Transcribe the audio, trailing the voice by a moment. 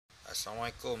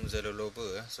Assalamualaikum Zello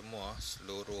lover semua,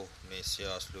 seluruh Malaysia,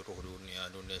 seluruh dunia,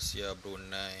 Indonesia,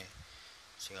 Brunei,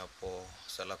 Singapura,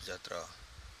 salam sejahtera.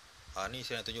 Ni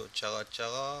saya nak tunjuk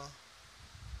cara-cara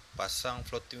pasang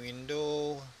floating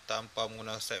window tanpa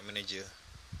menggunakan site manager.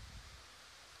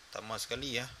 Pertama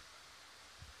sekali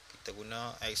kita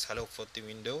guna Zello floating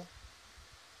window.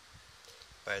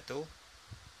 Lepas tu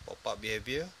pop up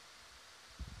behavior,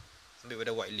 ambil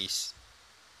pada whitelist.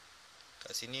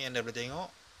 Kat sini anda boleh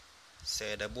tengok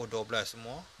saya dah buh 12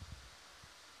 semua.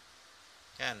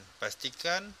 Kan,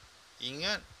 pastikan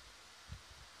ingat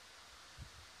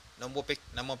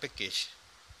nama package.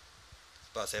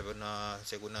 Sebab saya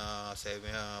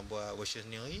buat version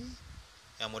sendiri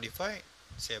yang modified,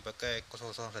 saya pakai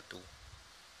 001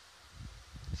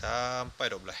 sampai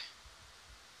 12.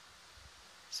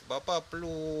 Sebab apa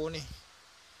perlu ni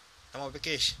nama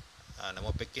package? Nama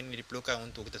package ni diperlukan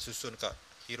untuk kita susun kat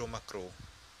hiromacro.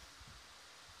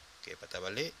 Okey, patah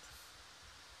balik.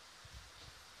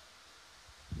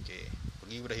 Okey,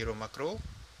 pergi pada hiromacro.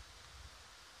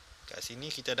 Kat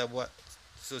sini kita dah buat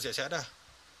susun siap-siap dah.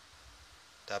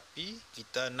 Tapi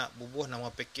kita nak bubuh nama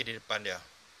package di depan dia.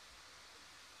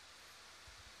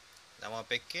 Nama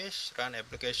package, run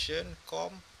application,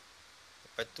 com.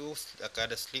 Lepas tu akan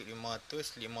ada slip 500.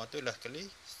 Slip 500 lah kali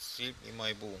slip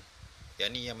 5000. Yang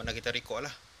ni yang mana kita record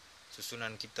lah,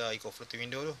 susunan kita ikut floating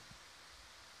window tu.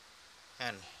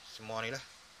 Kan, semua ni lah.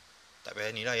 Tak payah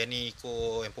ni lah, yang ni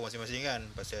ikut handphone masing-masing kan.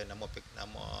 Pasal nama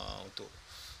untuk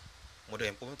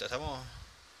model handphone pun tak sama.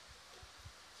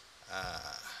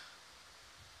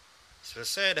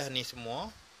 Selesai dah ni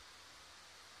semua,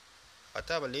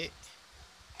 patah balik,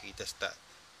 kita start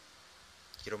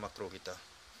hiromacro kita.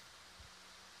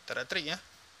 Tak ada trik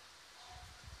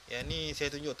Yang ni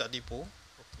saya tunjuk tak tipu.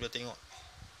 Boleh tengok.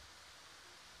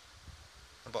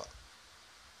 Nampak?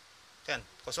 Kan?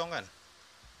 Kosong kan?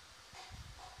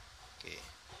 Okey.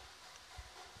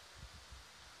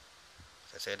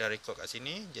 Saya dah record kat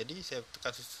sini. Jadi saya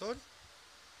tekan susun.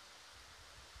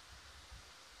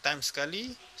 Time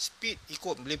sekali. Speed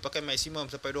ikut boleh pakai maksimum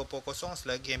sampai 20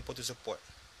 selagi handphone tu support.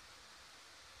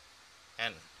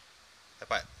 Kan?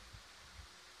 Dapat?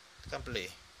 Tekan play.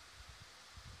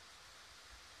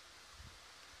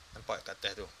 Nampak kat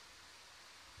atas tu?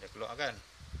 Dia keluar kan?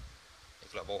 Dia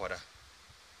keluar bawah dah.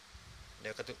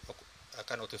 Dia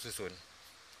akan auto susun.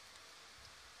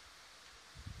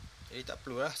 Jadi tak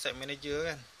perlu lah site manager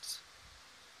kan.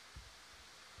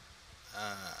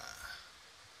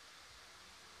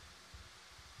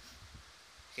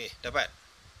 Okey, dapat.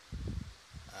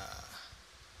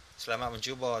 Selamat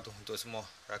mencuba tu untuk semua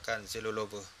rakan Zello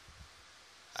lover.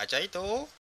 Macam itu.